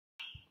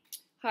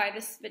Hi,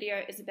 this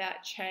video is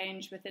about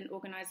change within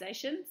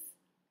organisations.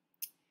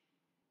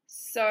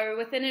 So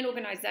within an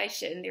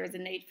organisation, there is a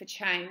need for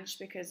change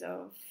because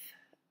of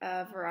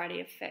a variety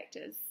of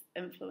factors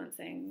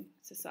influencing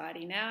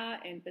society now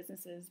and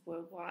businesses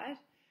worldwide.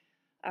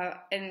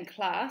 In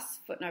class,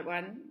 footnote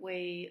 1,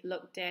 we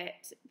looked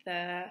at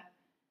the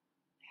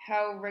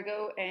Howell,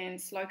 Riggle and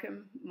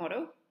Slocum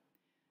model,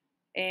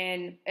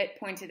 and it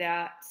pointed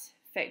out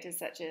factors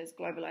such as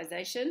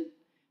globalisation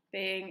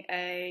being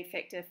a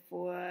factor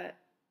for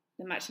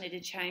the much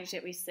needed change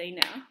that we see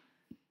now,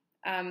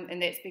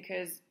 and that's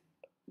because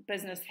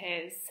business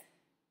has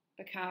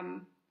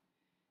become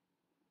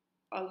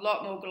a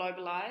lot more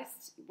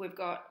globalised. We've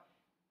got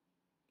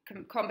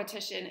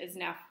competition is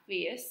now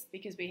fierce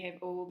because we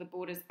have all the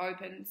borders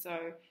open,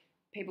 so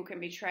people can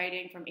be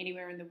trading from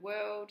anywhere in the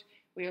world.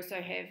 We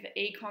also have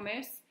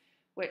e-commerce,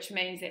 which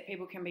means that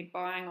people can be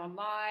buying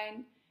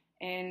online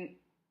and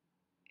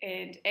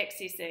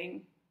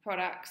accessing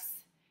products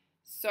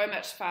so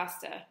much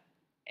faster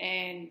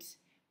and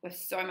with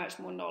so much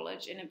more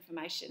knowledge and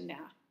information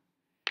now.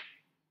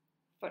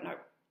 Footnote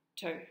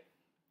 2.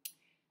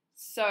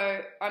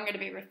 So I'm going to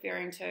be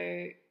referring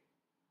to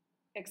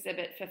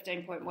Exhibit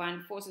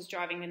 15.1, Forces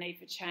Driving the Need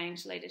for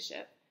Change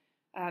Leadership,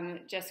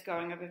 just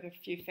going over a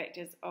few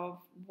factors of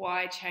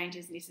why change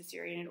is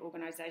necessary in an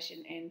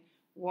organisation and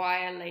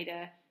why a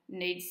leader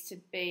needs to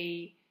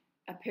be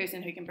a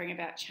person who can bring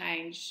about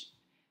change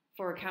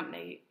for a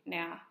company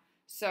now.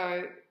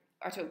 So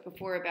I talked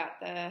before about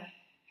the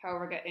Howell,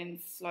 Riggle and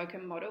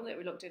Slocum model that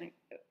we looked at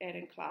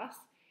in class.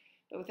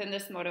 But within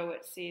this model,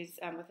 it says,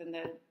 within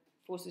the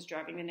Forces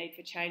Driving the Need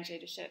for Change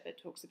Leadership, it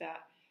talks about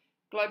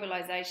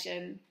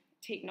globalisation,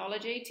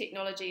 technology.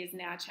 Technology is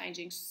now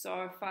changing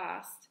so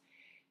fast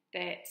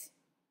that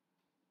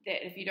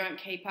if you don't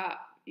keep up,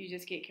 you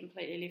just get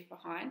completely left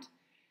behind.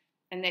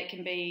 And that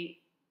can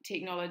be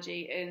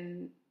technology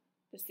in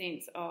the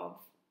sense of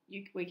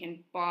we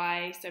can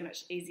buy so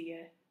much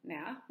easier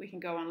now. We can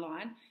go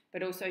online,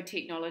 but also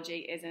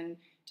technology as in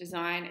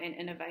design and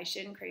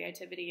innovation,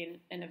 creativity and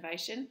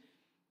innovation,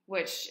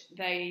 which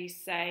they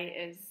say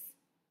is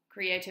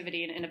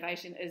creativity and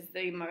innovation is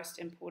the most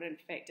important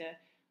factor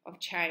of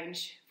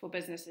change for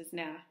businesses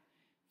now.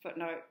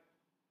 Footnote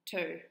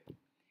 2.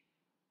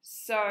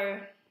 So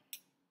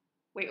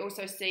we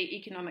also see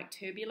economic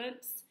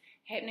turbulence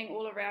happening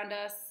all around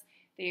us.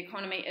 The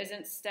economy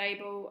isn't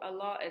stable a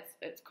lot.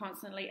 It's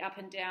constantly up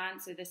and down.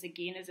 So this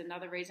again is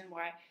another reason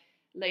why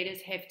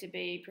leaders have to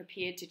be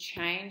prepared to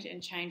change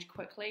and change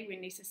quickly when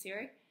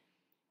necessary.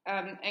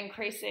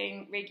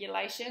 Increasing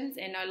regulations,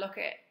 and I look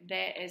at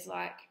that as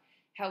like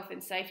health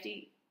and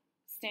safety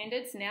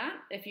standards now.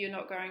 If you're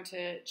not going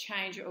to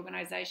change your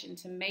organisation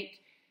to meet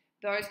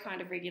those kind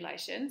of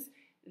regulations,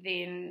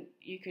 then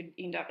you could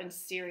end up in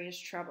serious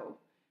trouble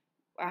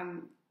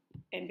and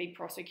be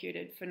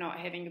prosecuted for not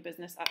having your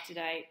business up to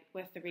date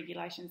with the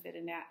regulations that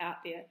are now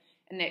out there.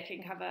 And that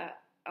can cover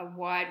a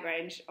wide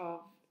range of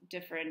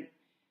different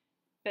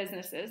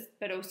businesses,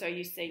 but also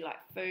you see like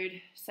food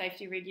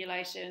safety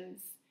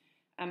regulations,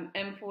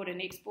 import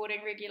and exporting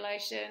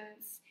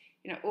regulations.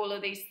 You know, all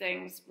of these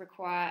things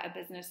require a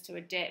business to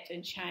adapt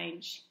and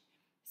change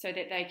so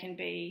that they can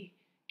be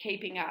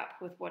keeping up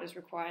with what is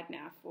required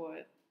now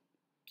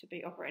to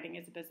be operating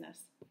as a business.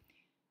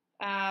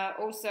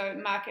 Also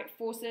market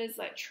forces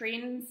like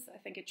trends.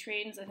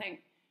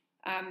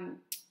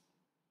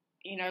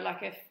 You know,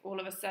 like if all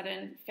of a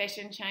sudden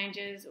fashion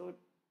changes or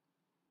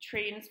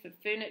trends for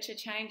furniture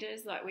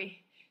changes, like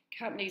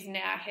companies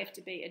now have to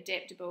be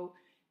adaptable,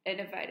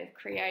 innovative,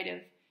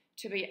 creative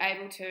to be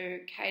able to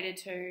cater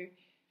to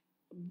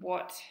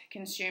what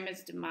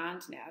consumers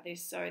demand now.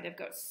 They've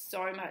got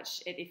so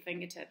much at their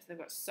fingertips, they've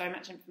got so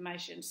much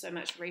information, so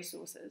much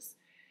resources,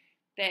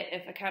 that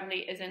if a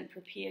company isn't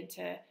prepared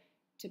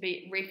to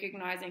be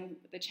recognising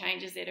the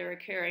changes that are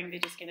occurring, they're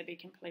just going to be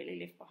completely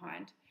left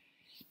behind.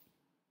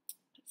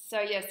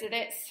 So yeah, so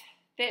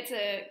that's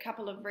a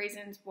couple of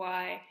reasons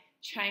why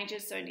change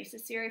is so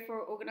necessary for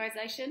an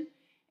organisation.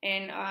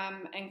 And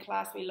in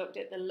class we looked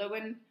at the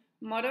Lewin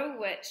model,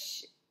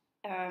 which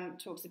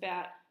talks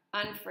about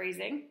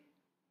unfreezing,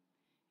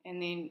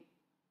 and then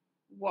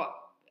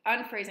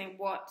unfreezing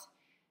what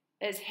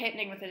is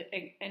happening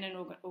in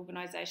an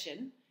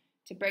organisation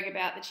to bring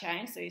about the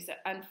change. So you say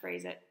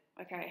unfreeze it,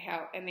 okay,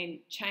 how, and then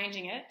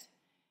changing it,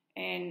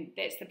 and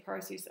that's the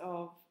process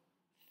of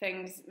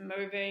things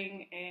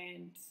moving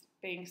and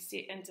being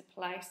set into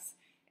place,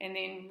 and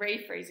then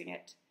refreezing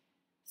it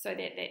so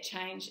that that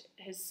change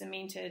is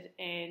cemented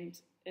and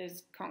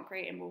is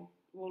concrete and will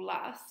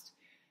last.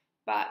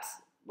 But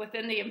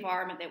within the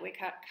environment that we're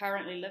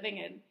currently living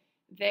in,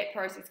 that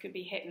process could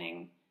be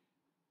happening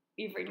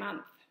every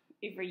month,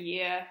 every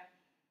year.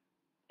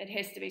 It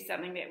has to be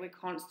something that we're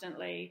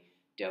constantly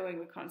doing.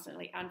 We're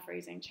constantly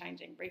unfreezing,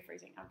 changing,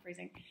 refreezing,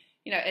 unfreezing.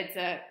 You know, it's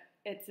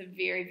a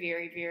very,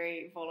 very,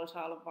 very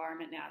volatile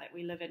environment now that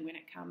we live in when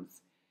it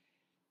comes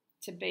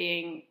to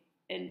being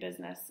in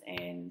business,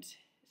 and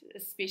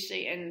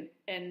especially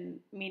in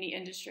many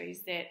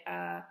industries that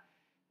are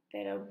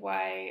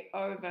way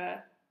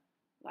over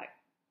like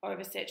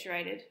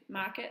oversaturated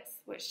markets,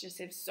 which just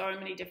have so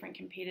many different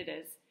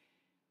competitors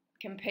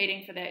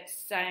competing for that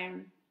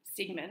same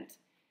segment,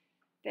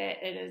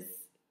 that it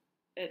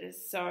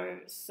is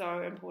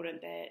so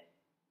important that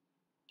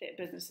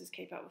businesses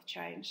keep up with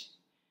change.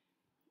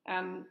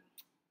 An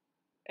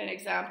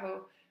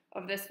example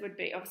of this would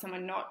be, of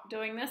someone not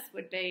doing this,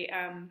 would be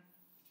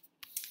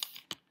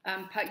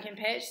Pumpkin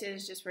Patch that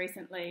has just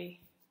recently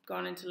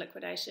gone into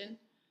liquidation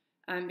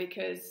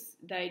because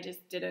they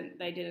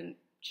didn't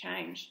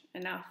change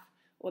enough,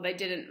 or they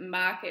didn't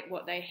market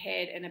what they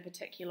had in a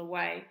particular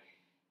way.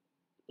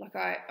 Like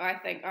I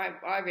think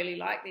I really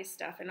like this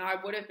stuff, and I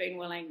would have been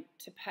willing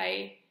to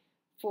pay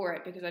for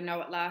it because I know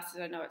it lasts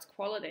and I know it's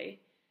quality.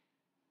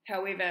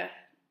 However,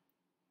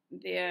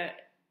 their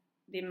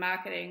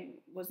marketing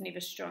was never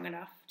strong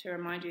enough to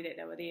remind you that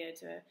they were there,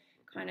 to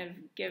kind of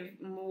give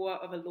more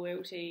of a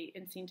loyalty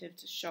incentive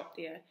to shop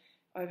there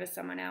over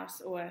someone else,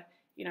 or,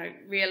 you know,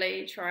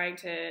 really trying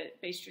to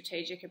be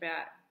strategic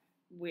about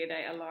where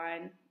they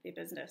align their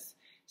business.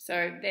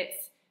 So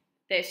that's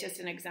just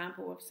an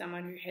example of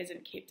someone who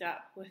hasn't kept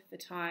up with the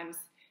times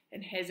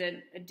and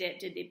hasn't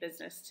adapted their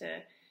business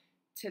to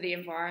the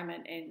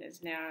environment, and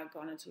is now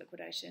gone into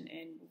liquidation,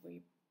 and will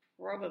be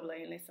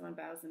probably, unless someone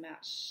bails them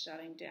out,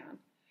 shutting down.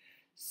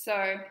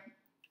 So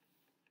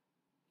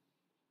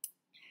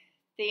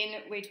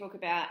then we talk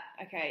about,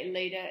 okay,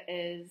 leader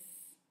is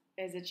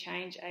as a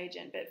change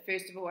agent. But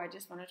first of all, I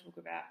just want to talk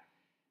about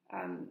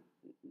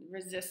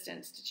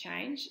resistance to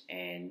change.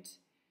 And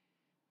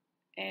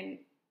in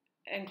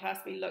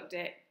class, we looked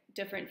at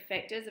different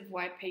factors of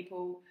why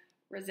people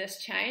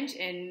resist change,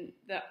 and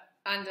the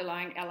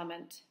underlying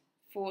element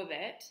for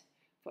that,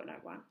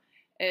 footnote 1,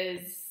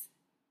 is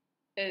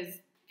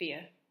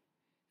fear.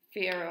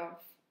 Fear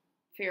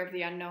of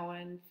the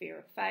unknown, fear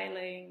of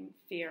failing,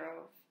 fear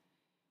of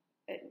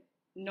it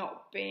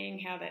not being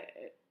how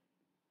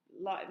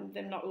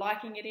them not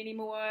liking it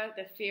anymore.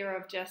 The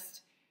fear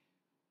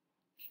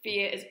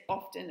is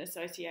often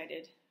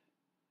associated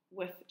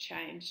with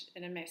change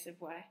in a massive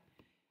way.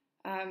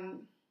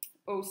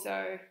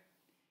 Also,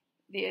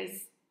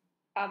 there's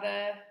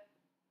other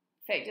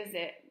factors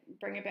that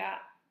bring about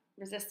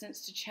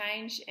resistance to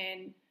change,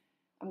 and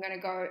I'm going to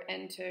go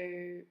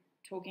into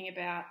talking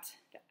about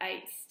the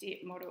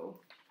 8-step model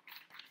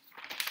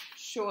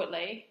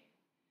shortly,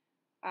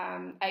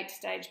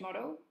 8-stage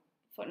model,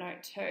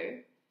 footnote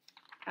 2,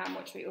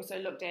 which we also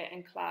looked at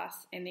in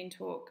class, and then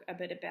talk a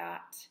bit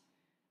about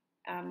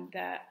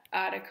the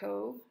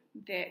article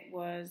that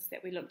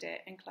we looked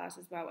at in class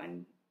as well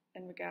in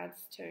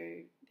regards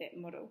to that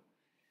model.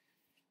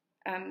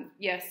 So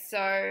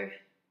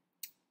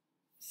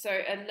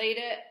a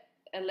leader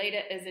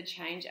is a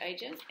change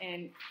agent,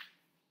 and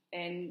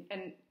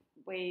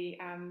we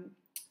a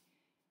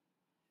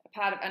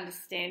part of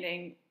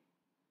understanding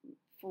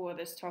for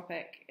this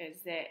topic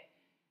is that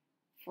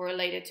for a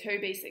leader to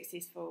be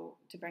successful,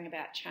 to bring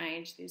about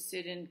change, there's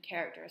certain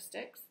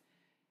characteristics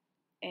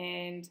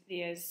and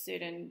there's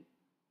certain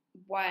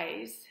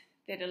ways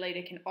that a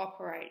leader can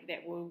operate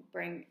that will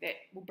bring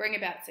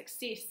about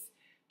success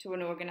to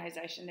an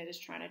organisation that is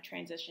trying to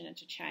transition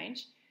into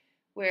change,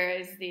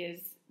 whereas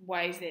there's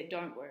ways that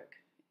don't work.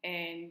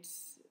 And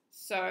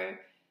so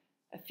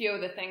a few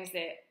of the things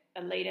that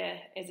a leader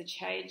as a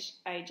change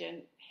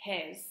agent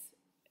has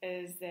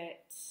is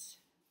that,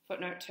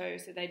 footnote 2,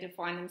 so they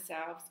define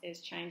themselves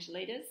as change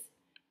leaders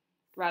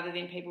rather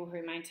than people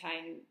who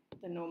maintain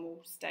the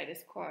normal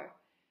status quo.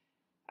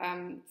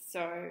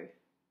 So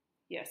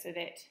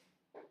that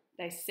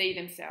they see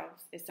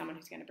themselves as someone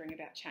who's going to bring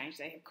about change.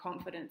 They have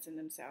confidence in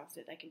themselves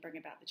that they can bring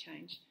about the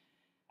change.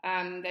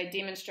 They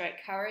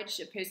demonstrate courage.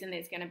 A person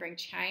that's going to bring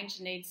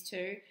change needs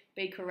to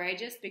be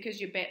courageous,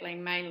 because you're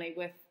battling mainly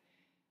with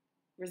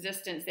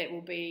resistance that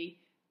will be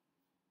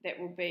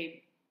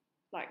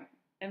like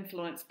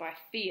influenced by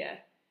fear.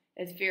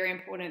 It's very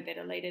important that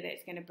a leader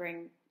that's going to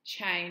bring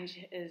change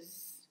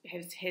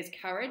has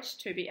courage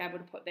to be able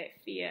to put that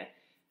fear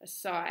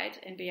aside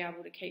and be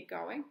able to keep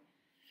going.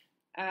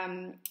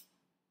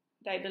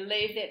 They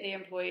believe that the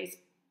employees'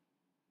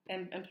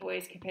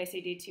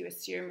 capacity to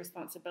assume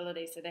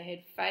responsibility, so they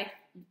had faith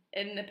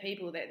in the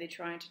people that they're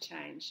trying to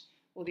change,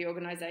 or the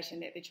organisation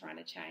that they're trying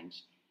to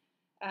change.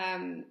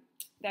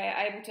 They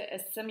are able to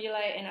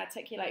assimilate and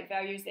articulate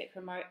values that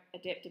promote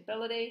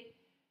adaptability.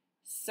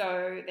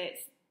 So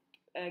that's,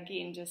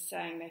 again, just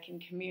saying they can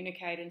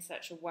communicate in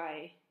such a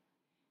way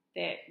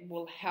that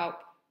will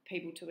help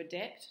people to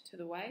adapt to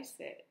the ways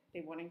that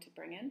they're wanting to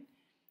bring in.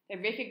 They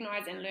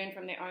recognise and learn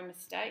from their own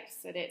mistakes.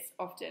 So that's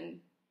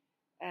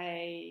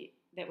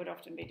that would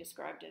often be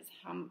described as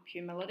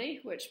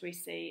humility, which we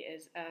see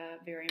as a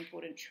very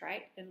important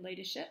trait in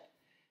leadership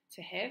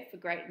to have.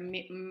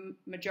 The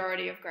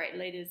majority of great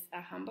leaders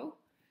are humble.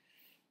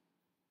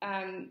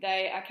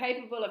 They are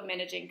capable of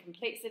managing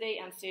complexity,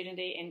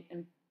 uncertainty,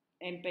 and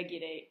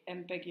ambiguity.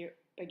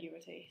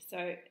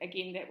 So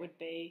again, that would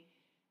be,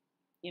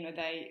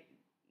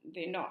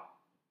 they're not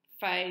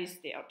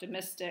phased, they're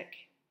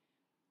optimistic,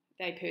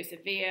 they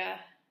persevere,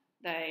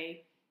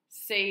 they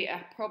see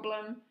a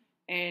problem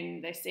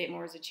and they see it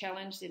more as a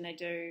challenge than they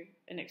do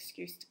an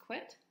excuse to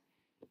quit.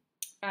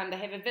 They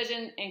have a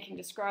vision and can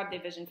describe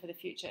their vision for the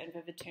future in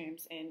vivid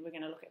terms, and we're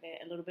going to look at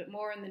that a little bit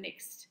more in the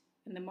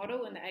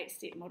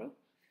 8-step model.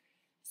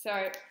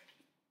 So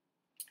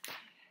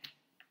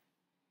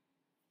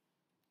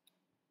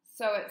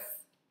it's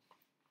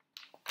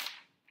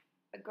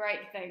a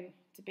great thing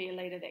to be a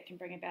leader that can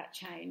bring about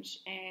change,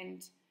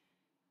 and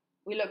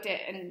we looked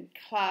at in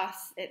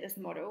class at this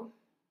model,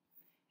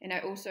 and I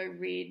also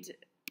read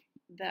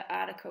the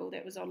article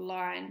that was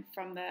online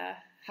from the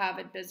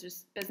Harvard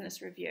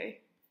Business Review,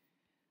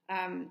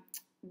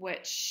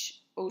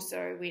 which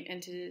also went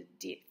into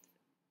depth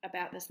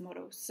about this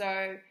model.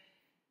 So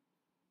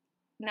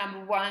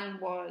number one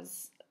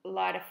was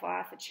light a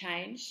fire for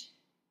change,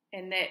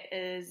 and that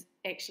is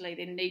actually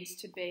there needs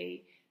to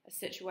be a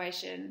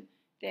situation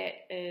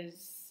that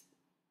is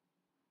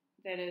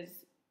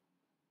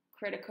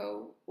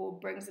critical or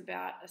brings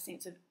about a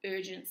sense of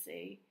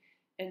urgency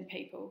in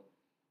people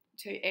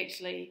to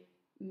actually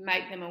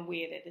make them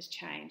aware that this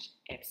change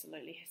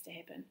absolutely has to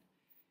happen.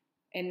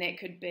 And that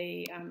could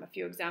be a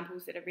few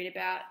examples that I read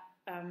about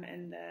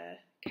in the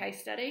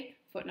case study,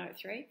 footnote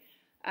 3,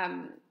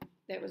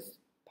 that was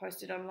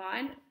posted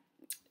online.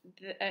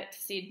 It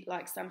said,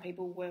 like, some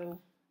people will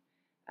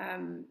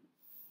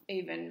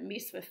even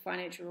mess with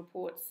financial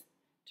reports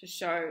to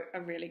show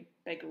a really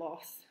big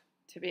loss,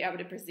 to be able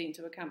to present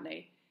to a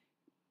company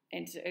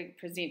and to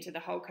present to the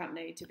whole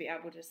company, to be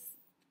able to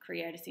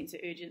create a sense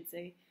of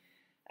urgency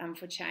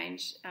for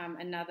change.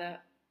 Another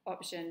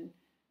option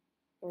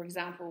or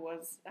example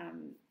was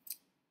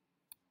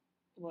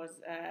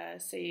a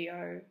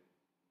CEO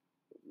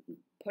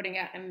putting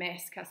out a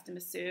mass customer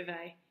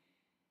survey,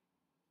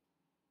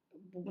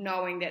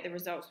 knowing that the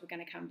results were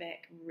going to come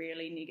back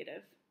really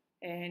negative,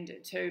 and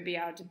to be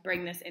able to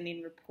bring this and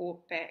then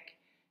report back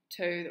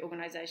to the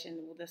organisation,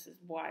 well, this is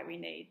why we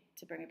need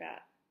to bring about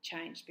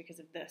change because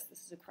of this.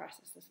 This is a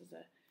crisis.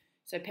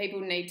 So people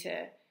need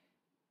to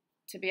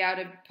be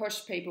able to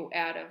push people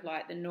out of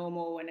like the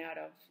normal and out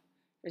of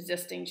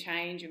resisting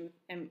change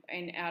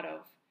and out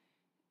of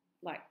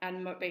like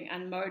being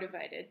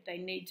unmotivated. They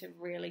need to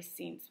really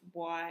sense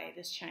why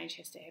this change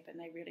has to happen.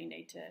 They really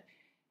need to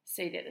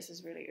see that this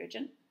is really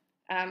urgent.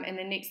 And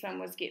the next one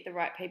was get the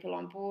right people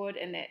on board,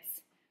 and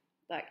that's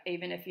like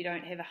even if you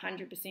don't have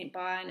 100%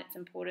 buy-in, it's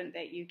important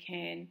that you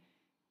can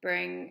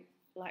bring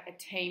like a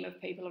team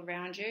of people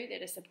around you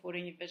that are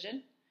supporting your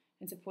vision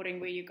and supporting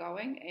where you're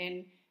going.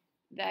 And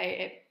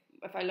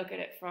if I look at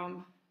it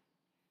from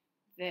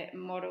that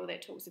model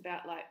that talks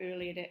about like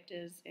early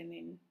adapters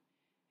and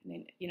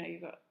then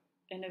you've got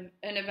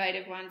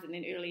innovative ones and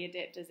then early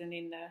adapters and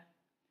then the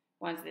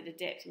ones that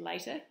adapt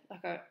later.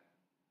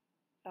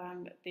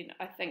 Then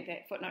I think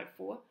that footnote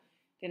 4.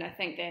 Then I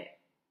think that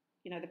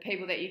the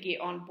people that you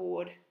get on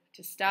board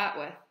to start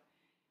with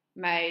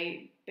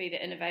may be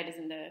the innovators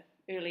and the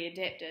early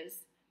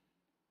adapters,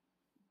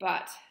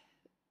 but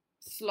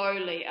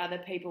slowly other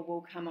people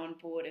will come on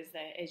board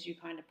as you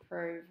kind of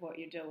prove what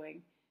you're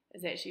doing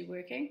is actually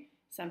working.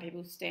 Some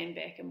people stand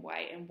back and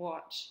wait and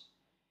watch,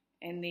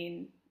 and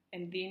then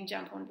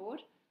jump on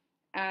board.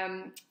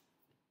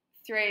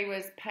 3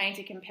 was paint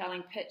a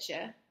compelling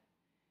picture,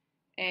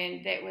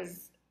 and that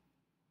was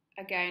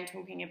again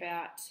talking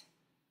about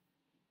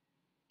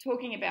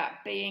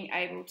being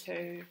able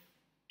to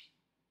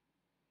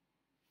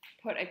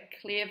put a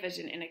clear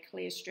vision and a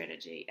clear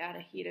strategy out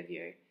ahead of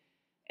you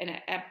and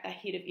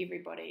ahead of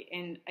everybody.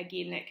 And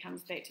again, that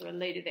comes back to a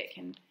leader that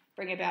can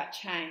bring about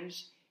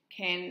change,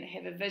 can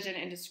have a vision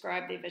and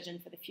describe their vision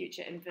for the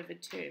future in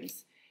vivid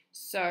terms.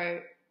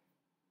 So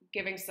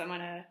giving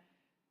someone a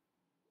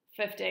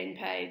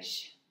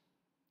 15-page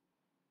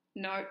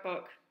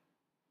notebook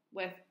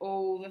with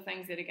all the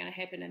things that are going to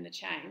happen in the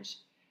change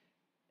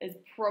is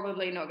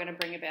probably not going to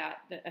bring about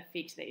the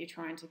effect that you're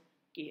trying to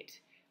get.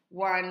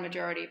 One,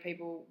 majority of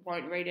people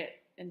won't read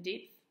it in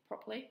depth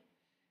properly,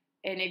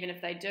 and even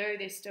if they do,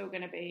 they're still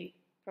going to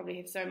probably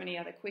have so many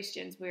other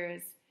questions,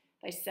 whereas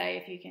they say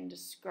if you can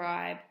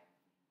describe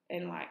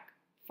in like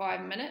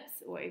 5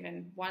 minutes or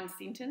even one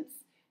sentence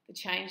the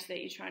change that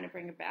you're trying to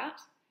bring about,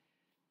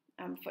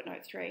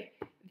 footnote 3,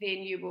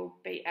 then you will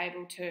be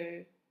able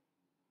to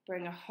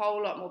bring a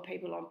whole lot more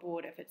people on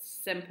board if it's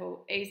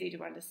simple, easy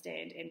to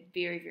understand, and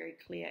very, very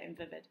clear and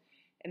vivid.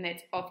 And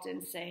that's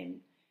often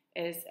seen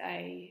as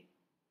a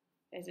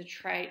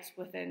trait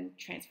within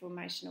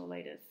transformational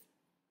leaders,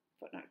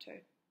 footnote 2.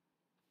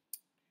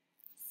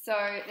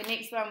 So the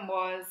next one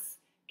was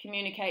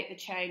communicate the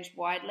change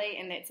widely,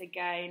 and that's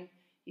again,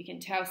 you can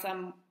tell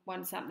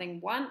someone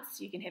something once,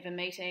 you can have a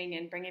meeting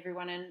and bring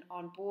everyone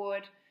on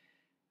board,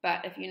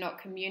 but if you're not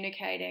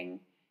communicating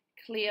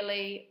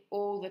clearly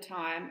all the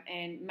time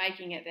and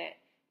making it that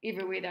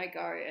everywhere they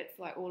go, it's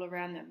like all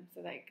around them,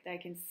 so they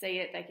can see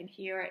it, they can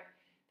hear it,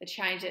 the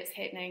change that's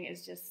happening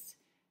is just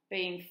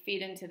being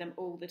fed into them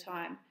all the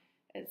time.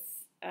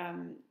 That's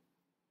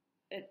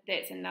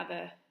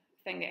another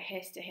thing that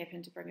has to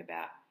happen to bring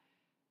about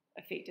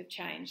effective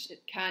change.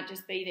 It can't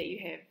just be that you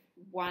have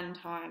one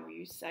time where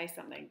you say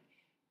something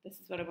this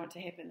is what I want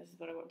to happen, this is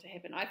what I want to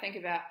happen. I think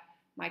about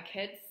my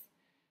kids,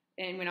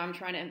 and when I'm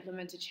trying to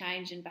implement a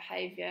change in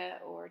behaviour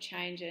or a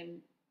change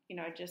in,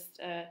 just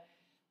a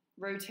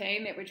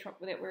routine that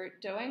we're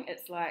doing,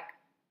 it's like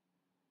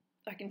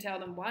I can tell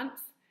them once,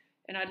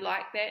 and I'd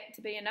like that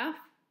to be enough,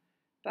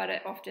 but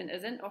it often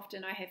isn't.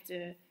 Often I have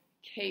to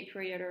keep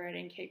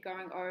reiterating, keep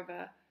going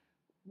over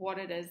what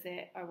it is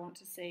that I want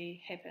to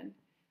see happen.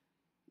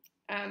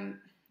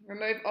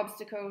 Remove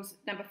obstacles.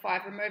 Number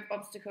 5, remove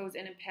obstacles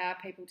and empower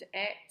people to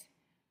act.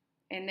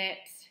 And that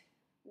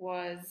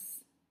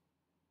was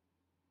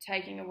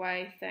taking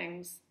away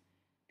things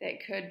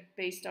that could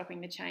be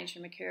stopping the change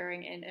from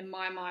occurring. And in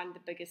my mind, the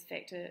biggest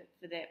factor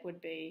for that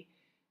would be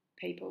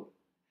people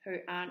who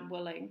aren't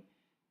willing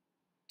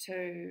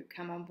to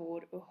come on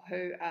board, or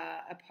who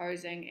are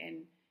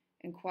opposing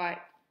and quite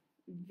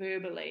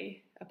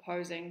verbally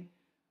opposing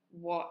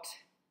what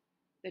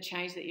the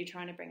change that you're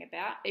trying to bring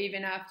about,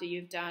 even after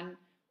you've done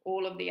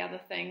all of the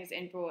other things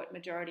and brought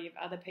majority of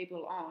other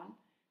people on.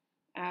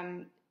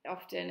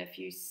 Often if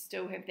you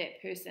still have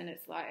that person,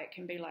 it's like it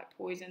can be like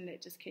poison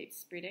that just keeps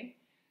spreading.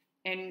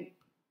 And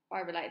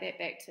I relate that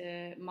back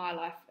to my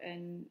life,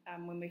 and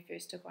when we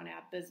first took on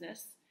our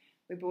business,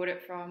 we bought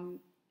it from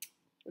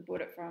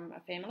a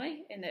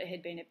family, and it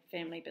had been a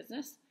family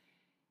business,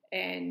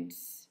 and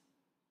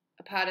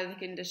a part of the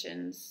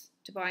conditions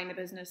to buying the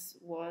business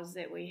was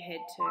that we had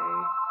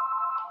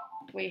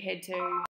to